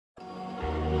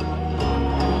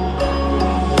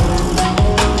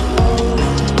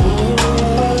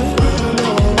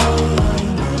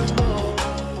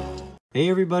Hey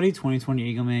everybody,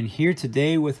 2020 Eagleman here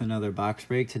today with another box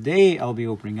break. Today I'll be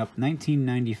opening up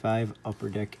 1995 Upper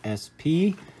Deck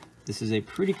SP. This is a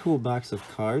pretty cool box of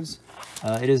cards.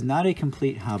 It is not a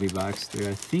complete hobby box.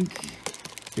 I think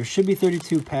there should be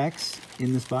 32 packs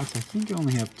in this box. I think I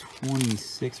only have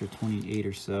 26 or 28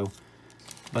 or so,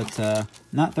 but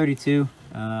not 32.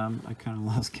 I kind of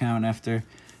lost count after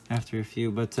a few,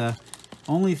 but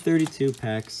only 32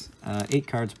 packs, 8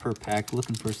 cards per pack.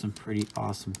 Looking for some pretty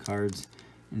awesome cards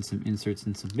and some inserts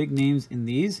and some big names in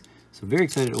these. So very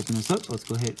excited to open this up. So let's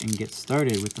go ahead and get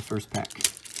started with the first pack.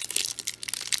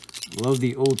 Love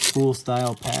the old school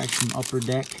style packs from Upper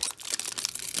Deck.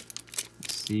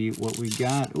 Let's see what we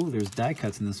got. Oh, there's die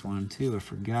cuts in this one too. I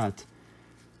forgot.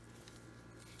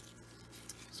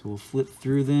 So we'll flip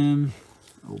through them.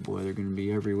 Oh boy, they're going to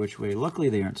be every which way. Luckily,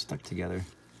 they aren't stuck together.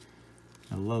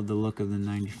 I love the look of the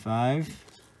 95.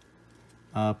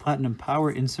 Platinum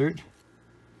Power insert.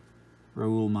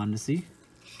 Raul Mondesi.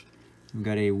 We've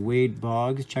got a Wade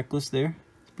Boggs checklist there.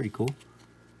 It's pretty cool.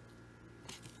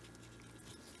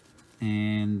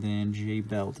 And then Jay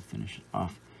Bell to finish it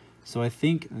off. So I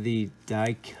think the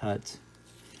die cut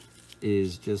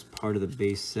is just part of the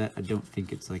base set. I don't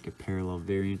think it's like a parallel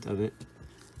variant of it.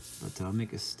 But I'll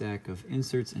make a stack of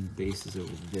inserts and bases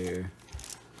over there.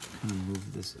 Kind of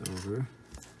move this over.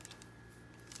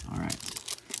 All right,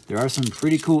 there are some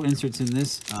pretty cool inserts in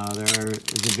this. There's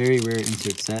a very rare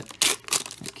insert set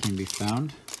that can be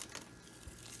found.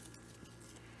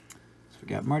 So we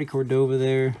got Marty Cordova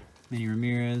there, Manny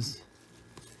Ramirez.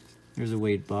 There's a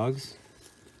Wade Boggs.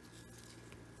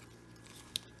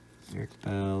 Eric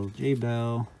Bell, Jay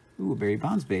Bell. Ooh, Barry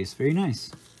Bonds base, very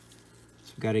nice.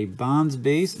 So we got a Bonds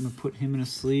base. I'm gonna put him in a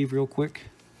sleeve real quick.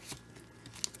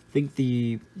 I think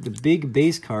the big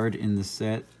base card in the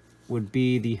set would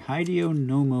be the Hideo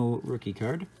Nomo rookie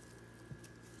card.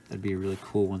 That'd be a really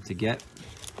cool one to get.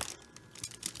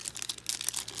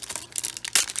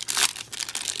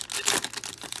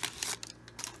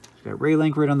 Got Ray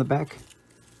Lankford on the back.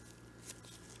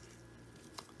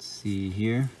 Let's see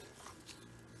here.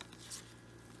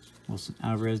 Wilson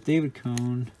Alvarez, David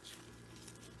Cone,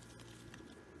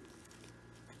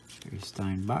 Jerry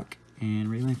Steinbach, and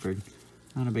Ray Lankford.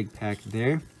 Not a big pack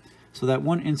there. So that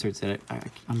one insert set,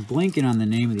 I'm blanking on the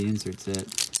name of the insert set,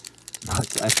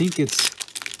 but I think it's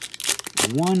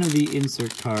one of the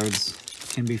insert cards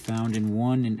can be found in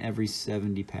one in every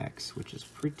 70 packs, which is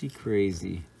pretty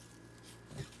crazy.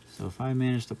 So if I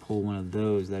manage to pull one of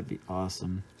those, that'd be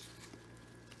awesome.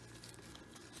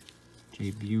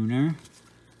 Jay Buhner.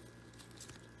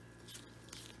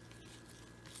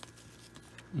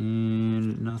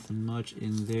 And nothing much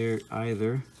in there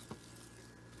either.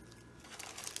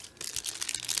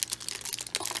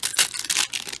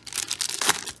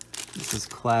 This is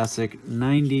classic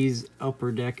 90s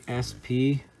Upper Deck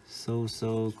SP.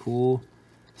 So cool.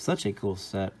 Such a cool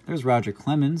set. There's Roger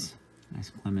Clemens. Nice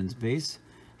Clemens base.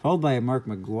 Followed by a Mark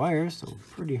McGwire, so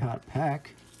pretty hot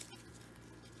pack.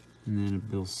 And then a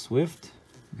Bill Swift.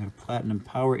 We got a Platinum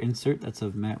Power insert. That's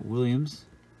of Matt Williams.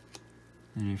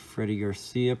 And a Freddie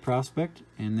Garcia prospect.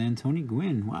 And then Tony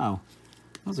Gwynn. Wow.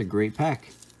 That was a great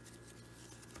pack.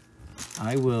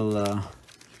 I will...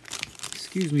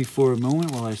 excuse me for a moment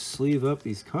while I sleeve up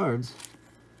these cards.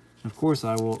 Of course,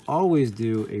 I will always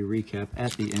do a recap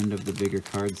at the end of the bigger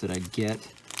cards that I get,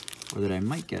 or that I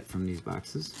might get from these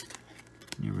boxes.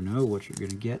 You never know what you're going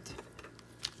to get.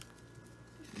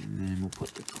 And then we'll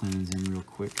put the Clemens in real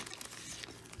quick.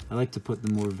 I like to put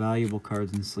the more valuable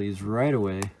cards in sleeves right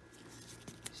away,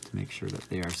 just to make sure that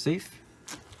they are safe.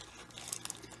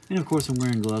 And of course, I'm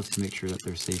wearing gloves to make sure that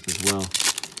they're safe as well.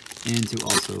 And to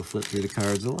also flip through the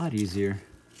cards a lot easier.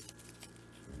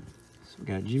 So we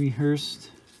got Jimmy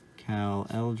Hurst, Cal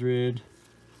Eldred,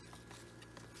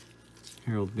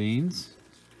 Harold Baines,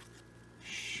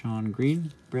 Sean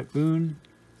Green, Brett Boone,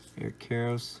 Eric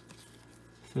Karros,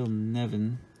 Phil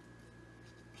Nevin.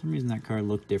 For some reason that card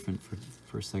looked different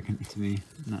for a second to me.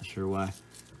 I'm not sure why.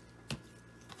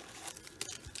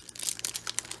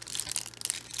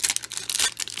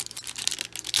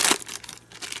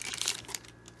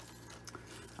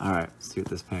 All right, let's see what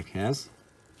this pack has.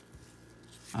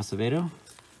 Acevedo,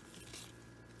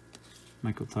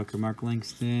 Michael Tucker, Mark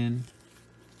Langston,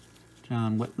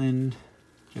 John Wetland,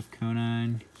 Jeff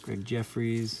Conine, Greg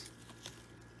Jeffries,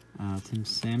 Tim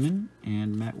Salmon,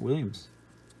 and Matt Williams.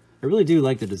 I really do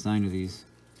like the design of these.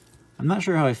 I'm not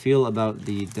sure how I feel about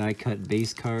the die-cut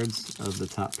base cards of the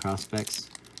top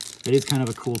prospects. That is kind of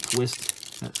a cool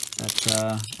twist that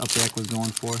Upper Deck was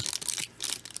going for.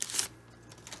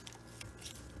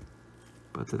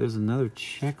 But there's another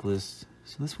checklist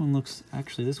So this one looks,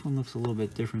 actually this one looks a little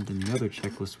bit different than the other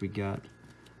checklist we got.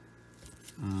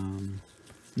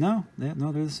 No, they're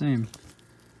the same.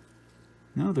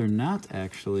 No, they're not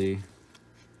actually. I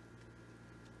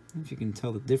don't know if you can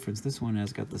tell the difference. This one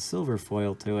has got the silver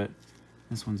foil to it.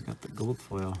 This one's got the gold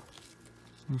foil. I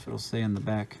don't know if it'll say on the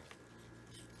back.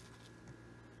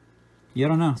 Yeah, I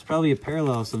don't know. It's probably a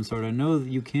parallel of some sort. I know that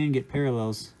you can get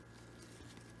parallels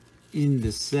in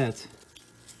this set.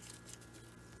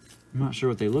 I'm not sure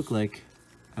what they look like.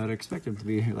 I would expect them to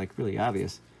be like really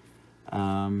obvious.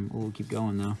 We'll keep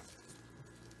going though.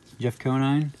 Jeff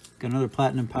Conine, got another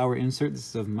Platinum Power insert. This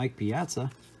is of Mike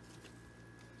Piazza,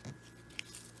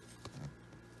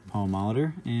 Paul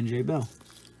Molitor, and Jay Bell.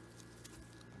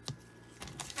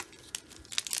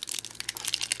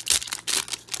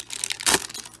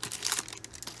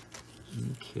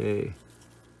 Okay.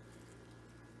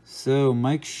 So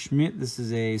Mike Schmidt, this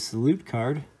is a salute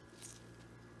card.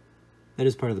 That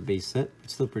is part of the base set.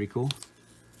 It's still pretty cool.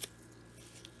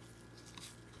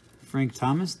 Frank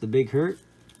Thomas, the Big Hurt.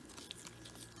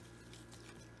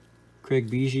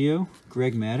 Craig Biggio,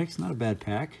 Greg Maddux, not a bad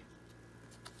pack.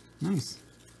 Nice.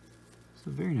 It's a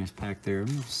very nice pack there. I'm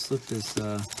gonna slip this,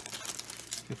 got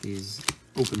these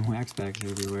open wax packs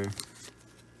everywhere.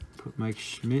 Put Mike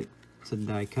Schmidt, it's a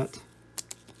die cut.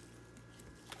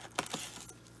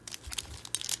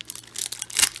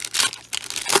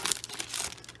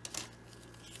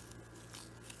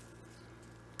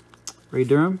 Ray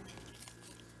Durham,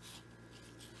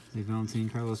 the Valentin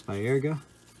Carlos Baerga,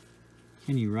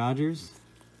 Kenny Rogers,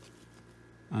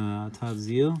 Todd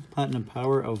Zeal, Platinum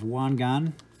Power of Juan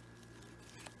Gan,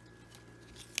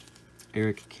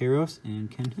 Eric Karros, and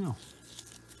Ken Hill.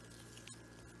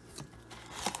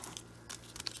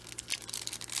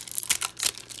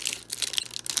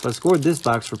 So I scored this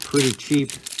box for pretty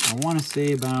cheap. I want to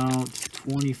say about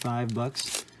 25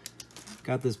 bucks.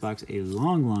 Got this box a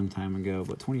long time ago,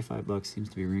 but 25 bucks seems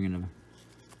to be ringing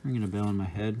a bell in my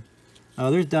head.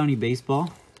 There's Downey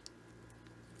Baseball.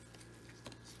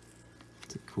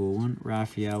 It's a cool one.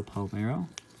 Rafael Palmeiro,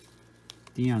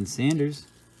 Deion Sanders,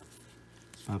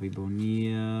 Bobby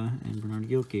Bonilla, and Bernard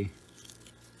Gilkey.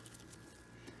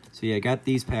 So yeah, I got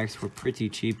these packs for pretty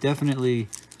cheap. Definitely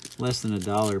less than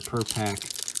 $1 per pack.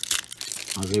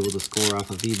 I was able to score off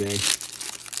of eBay.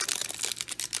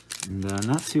 And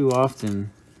not too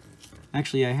often,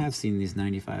 actually I have seen these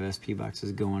 95 SP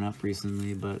boxes going up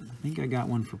recently, but I think I got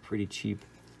one for pretty cheap.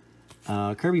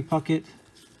 Kirby Puckett,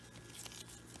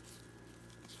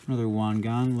 another Juan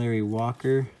Gan, Larry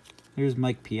Walker, there's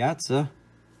Mike Piazza,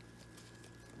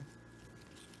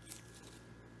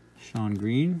 Sean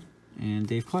Green, and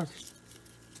Dave Clark.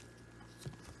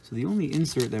 So the only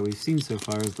insert that we've seen so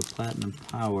far is the Platinum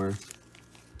Power.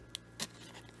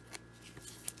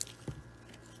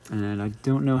 And I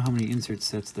don't know how many insert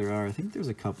sets there are. I think there's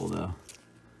a couple though.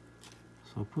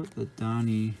 So I'll put the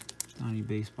Donnie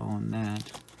Baseball in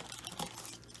that.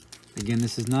 Again,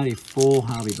 this is not a full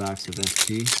hobby box of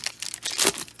SP.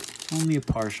 Only a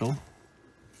partial.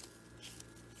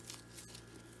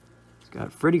 It's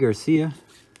got Freddie Garcia,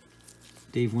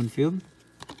 Dave Winfield,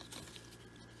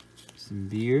 some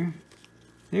beer.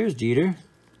 There's Jeter.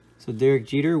 So Derek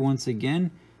Jeter, once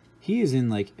again, he is in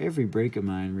like every break of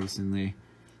mine recently.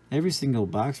 Every single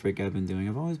box break I've been doing,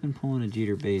 I've always been pulling a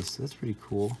Jeter base, so that's pretty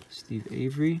cool. Steve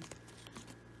Avery,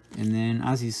 and then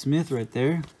Ozzie Smith right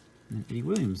there, and Eddie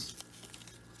Williams.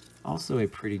 Also a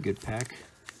pretty good pack.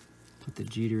 Put the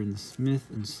Jeter and the Smith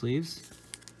in sleeves.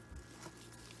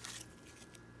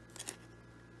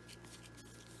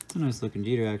 It's a nice looking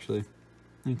Jeter actually,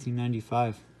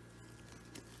 1995.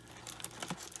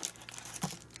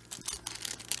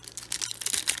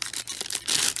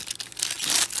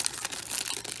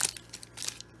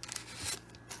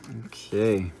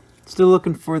 Okay, still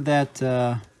looking for that,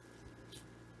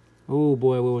 oh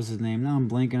boy, what was his name? Now I'm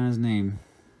blanking on his name.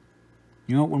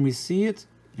 You know what, when we see it,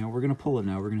 you know, we're going to pull it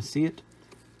now. We're going to see it,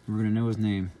 and we're going to know his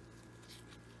name.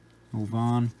 Move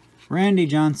on. Randy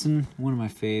Johnson, one of my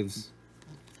faves.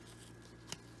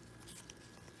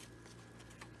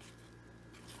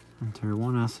 Hunter,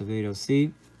 one Acevedo.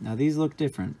 See, now these look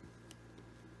different.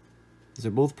 These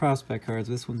are both prospect cards.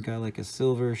 This one's got like a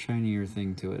silver, shinier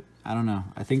thing to it. I don't know.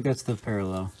 I think that's the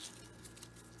parallel.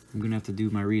 I'm going to have to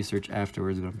do my research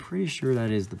afterwards, but I'm pretty sure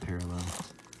that is the parallel.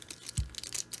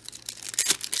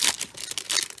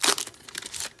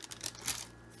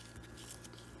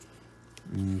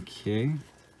 Okay.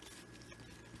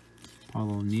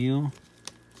 Paul O'Neill.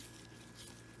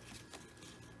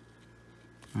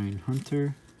 Ryan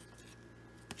Hunter.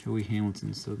 Joey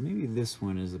Hamilton. So maybe this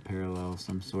one is a parallel of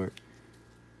some sort.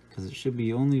 because it should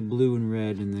be only blue and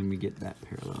red, and then we get that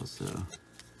parallel. So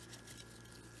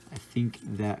I think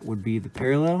that would be the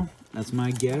parallel. That's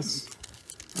my guess.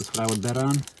 That's what I would bet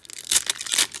on.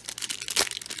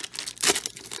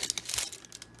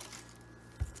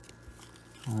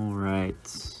 All right.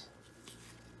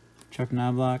 Chuck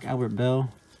Knobloch, Albert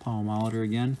Bell, Paul Molitor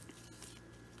again,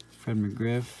 Fred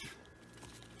McGriff,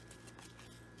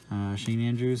 Shane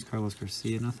Andrews, Carlos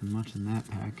Garcia. Nothing much in that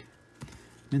pack.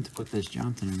 Meant to put this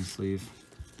Johnson in the sleeve.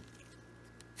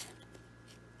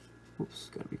 Whoops,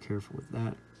 gotta be careful with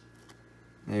that.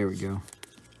 There we go.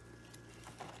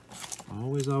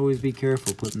 Always be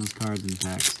careful putting those cards in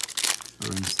packs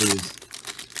or in sleeves.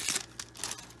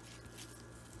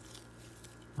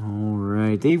 All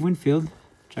right, Dave Winfield,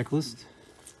 checklist.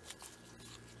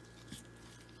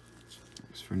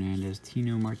 Alex Fernandez,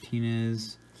 Tino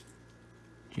Martinez,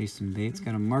 Jason Bates.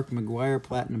 Got a Mark McGwire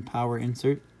Platinum Power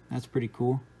insert. That's pretty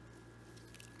cool.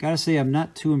 Gotta say, I'm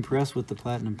not too impressed with the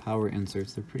Platinum Power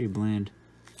inserts. They're pretty bland.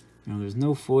 You know, there's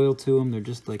no foil to them. They're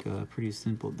just like a pretty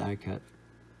simple die cut.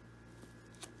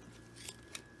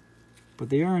 But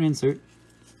they are an insert.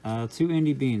 2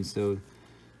 Andy Beans. So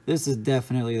this is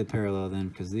definitely the parallel then,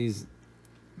 because these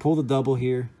pull the double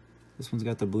here. This one's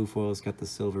got the blue foil. It's got the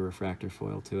silver refractor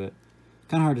foil to it.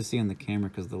 Kind of hard to see on the camera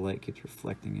because the light keeps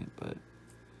reflecting it, but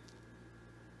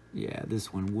yeah,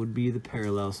 this one would be the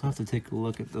parallel. So I'll have to take a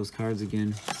look at those cards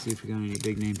again, see if we got any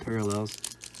big name parallels.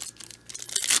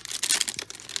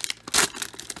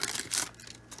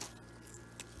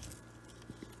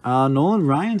 Nolan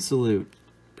Ryan salute.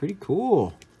 Pretty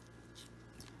cool.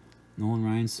 Nolan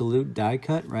Ryan salute die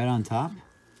cut right on top.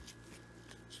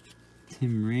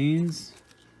 Tim Raines.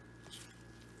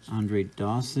 Andre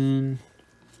Dawson.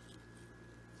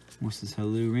 Moses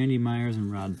Helou, Randy Myers,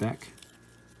 and Rod Beck.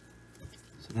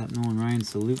 So that Nolan Ryan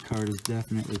salute card is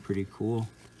definitely pretty cool.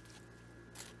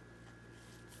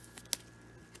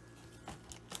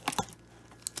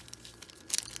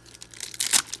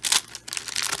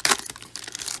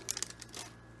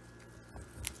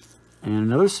 And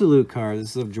another salute card.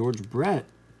 This is of George Brett.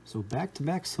 So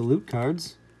back-to-back salute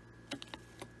cards.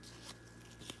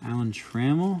 Alan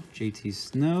Trammell, JT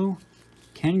Snow,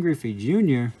 Ken Griffey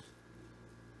Jr.,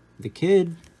 The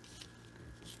Kid,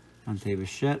 Dante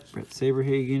Bichette, Brett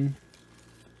Saberhagen,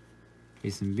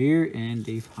 Jason Beer, and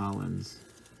Dave Hollins.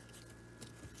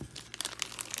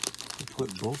 We'll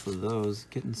put both of those.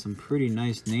 Getting some pretty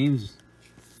nice names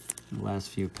in the last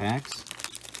few packs.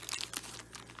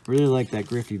 Really like that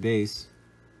Griffey base.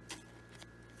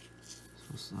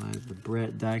 So slide the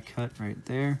Brett die cut right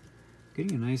there.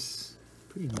 Getting a nice,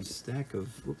 pretty nice stack of,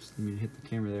 whoops, didn't mean to hit the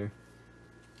camera there.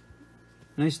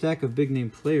 Nice stack of big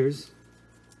name players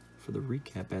for the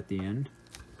recap at the end.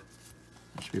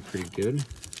 That should be pretty good.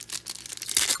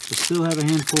 We still have a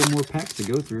handful more packs to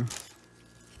go through.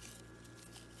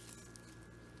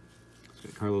 Let's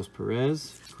get Carlos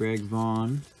Perez, Greg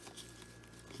Vaughn,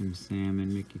 Kim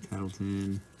Salmon, Mickey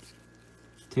Tattleton,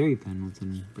 Terry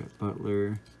Pendleton, Brett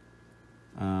Butler,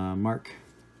 Mark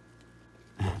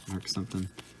something,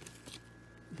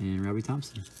 and Robbie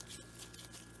Thompson.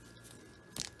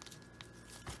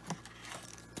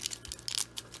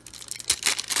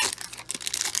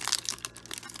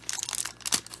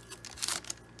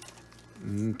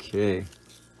 Okay.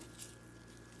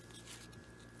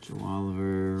 Joe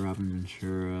Oliver, Robin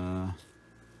Ventura,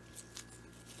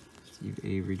 Steve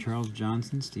Avery, Charles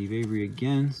Johnson, Steve Avery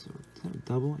again. So is that a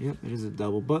double? Yep, it is a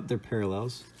double, but they're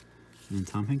parallels. And then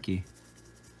Tom Henke.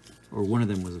 Or one of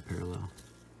them was a parallel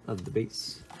of the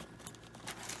base.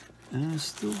 And I've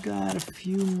still got a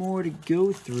few more to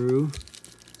go through.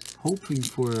 Hoping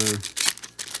for a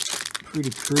pretty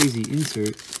crazy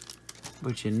insert.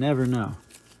 But you never know.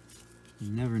 You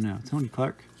never know. Tony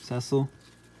Clark, Cecil,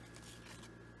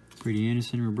 Brady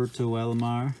Anderson, Roberto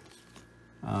Alomar,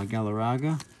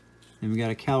 Galarraga. Then we got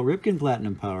a Cal Ripken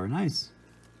Platinum Power. Nice.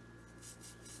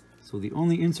 So the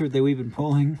only insert that we've been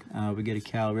pulling, we get a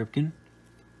Cal Ripken.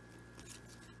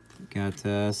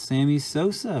 Got Sammy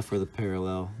Sosa for the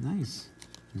parallel. Nice.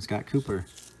 And Scott Cooper.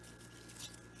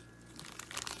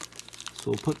 So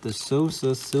we'll put the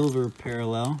Sosa silver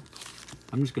parallel.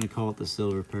 I'm just going to call it the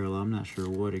silver parallel. I'm not sure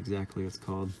what exactly it's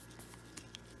called.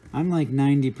 I'm like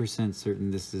 90%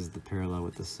 certain this is the parallel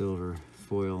with the silver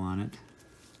foil on it.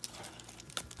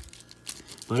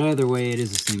 But either way, it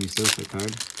is a Sammy Sosa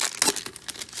card.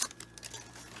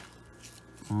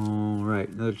 Alright,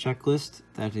 another checklist.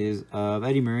 That is of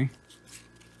Eddie Murray.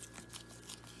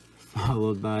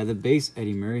 Followed by the base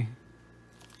Eddie Murray.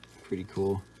 Pretty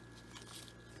cool.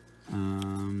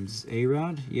 Is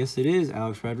A-Rod? Yes, it is.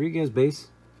 Alex Rodriguez base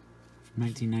from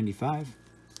 1995.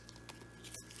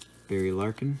 Barry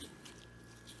Larkin.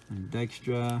 And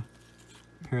Dykstra.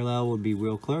 Parallel would be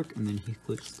Will Clark, and then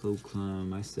Heathcliff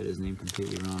Slocum. I said his name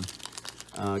completely wrong.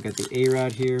 Got the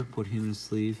A-Rod here, put him in a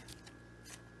sleeve.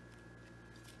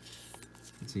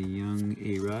 It's a young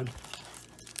A-Rod.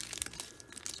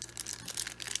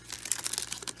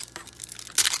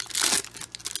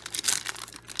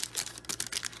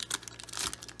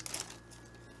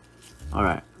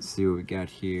 Alright, let's see what we got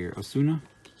here. Osuna,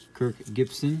 Kirk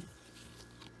Gibson,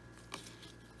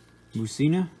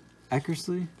 Musina,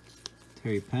 Eckersley,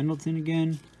 Terry Pendleton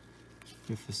again,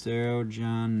 Jeff Facero,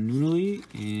 John Nunnally,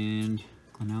 and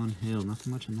Glenallen Hill.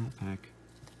 Nothing much in that pack.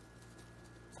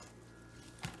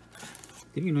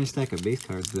 Getting a nice stack of base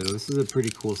cards though. This is a pretty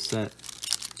cool set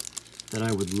that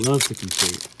I would love to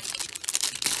complete.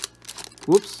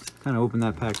 Whoops, kind of opened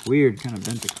that pack weird, kind of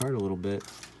bent the card a little bit.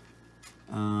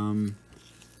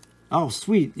 Oh,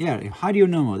 sweet. Yeah, Hideo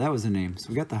Nomo, that was the name. So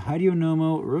we got the Hideo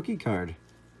Nomo rookie card.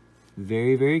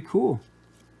 Very, very cool.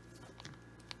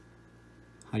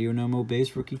 Hideo Nomo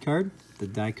base rookie card. The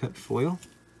die cut foil.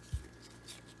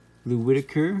 Lou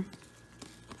Whitaker.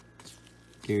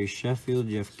 Gary Sheffield,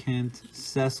 Jeff Kent,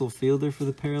 Cecil Fielder for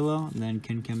the parallel, and then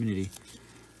Ken Caminiti.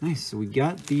 Nice. So we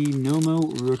got the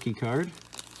Nomo rookie card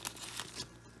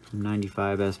from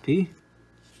 95 SP.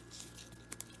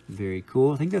 Very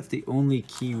cool. I think that's the only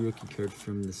key rookie card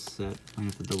from the set. I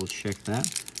have to double check that.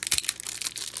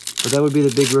 But that would be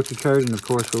the big rookie card, and of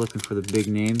course we're looking for the big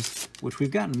names, which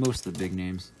we've gotten most of the big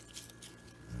names.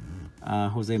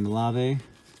 Jose Malave,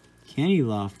 Kenny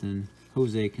Lofton,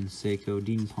 Jose Canseco,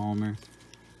 Dean Palmer,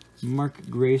 Mark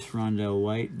Grace, Rondell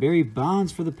White, Barry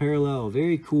Bonds for the parallel.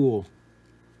 Very cool.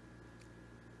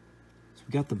 So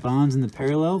we got the Bonds in the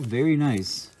parallel. Very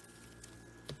nice.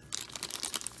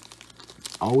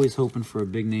 Always hoping for a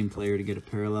big name player to get a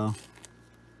parallel.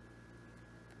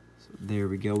 So there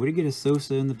we go. We did get a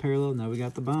Sosa in the parallel. Now we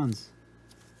got the Bonds.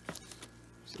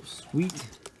 So sweet.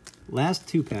 Last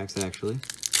two packs actually.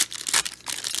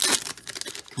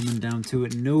 Coming down to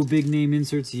it. No big name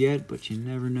inserts yet, but you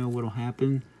never know what'll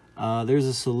happen. There's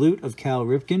a salute of Cal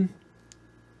Ripken.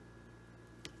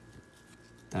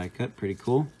 Die cut, pretty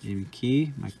cool. Jimmy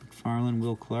Key, Mike McFarland,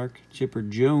 Will Clark, Chipper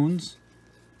Jones.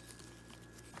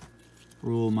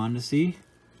 Rule Mondesi,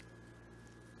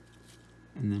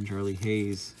 and then Charlie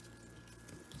Hayes.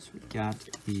 So we got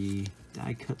the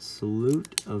die cut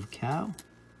salute of Cal.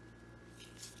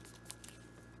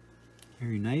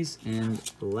 Very nice. And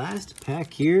the last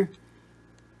pack here,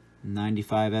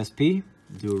 95 SP.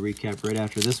 Do a recap right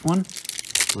after this one.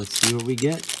 Let's see what we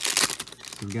get.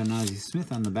 So we've got an Ozzie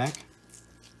Smith on the back.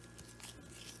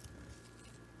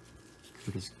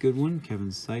 Curtis Goodwin, Kevin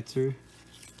Seitzer.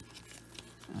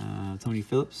 Tony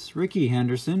Phillips, Ricky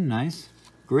Henderson, nice.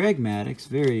 Greg Maddux,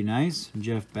 very nice.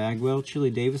 Jeff Bagwell, Chili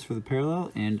Davis for the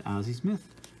parallel, and Ozzie Smith.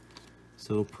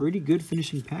 So pretty good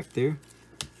finishing pack there.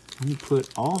 Let me put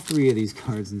all three of these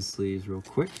cards in sleeves real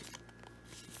quick.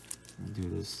 I'll do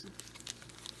this.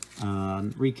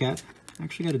 Recap.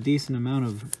 Actually got a decent amount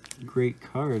of great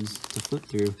cards to flip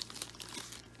through.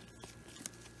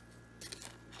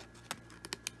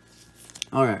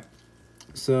 Alright.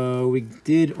 So we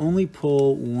did only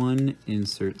pull one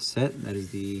insert set. That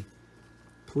is the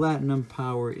Platinum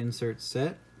Power insert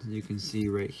set. As you can see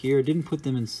right here. Didn't put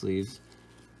them in sleeves,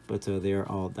 but they are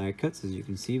all die cuts. As you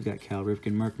can see, we've got Cal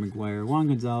Ripken, Mark McGwire, Juan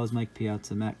Gonzalez, Mike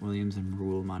Piazza, Matt Williams, and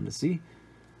Raul Mondesi.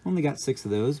 Only got 6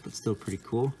 of those, but still pretty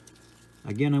cool.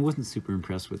 Again, I wasn't super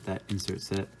impressed with that insert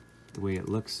set, the way it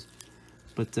looks.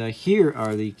 But here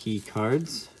are the key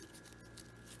cards.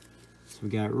 So we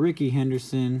got Ricky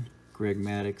Henderson, Greg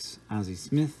Maddux, Ozzie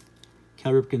Smith,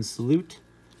 Cal Ripken salute,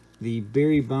 the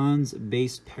Barry Bonds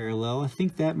base parallel. I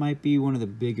think that might be one of the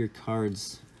bigger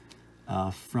cards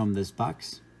from this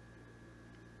box.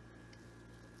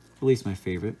 At least my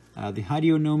favorite. The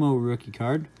Hideo Nomo rookie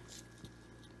card,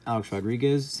 Alex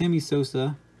Rodriguez, Sammy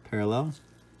Sosa parallel,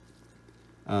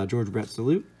 George Brett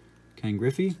salute, Ken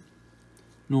Griffey,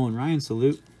 Nolan Ryan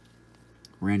salute,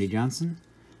 Randy Johnson,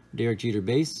 Derek Jeter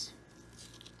base,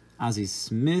 Ozzie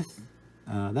Smith.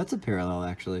 That's a parallel,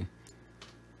 actually.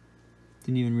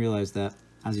 Didn't even realize that.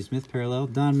 Ozzie Smith parallel.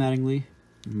 Don Mattingly,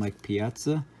 Mike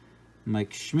Piazza,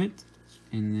 Mike Schmidt,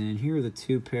 and then here are the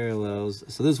 2 parallels.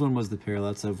 So this one was the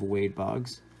parallels of Wade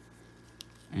Boggs,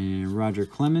 and Roger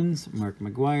Clemens, Mark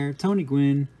McGwire, Tony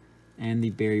Gwynn, and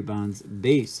the Barry Bonds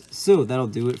base. So that'll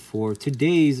do it for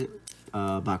today's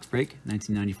box break,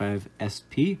 1995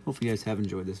 SP. Hopefully you guys have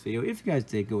enjoyed this video. If you guys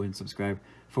did, go ahead and subscribe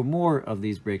for more of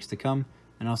these breaks to come,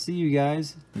 and I'll see you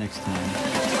guys next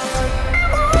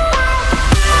time.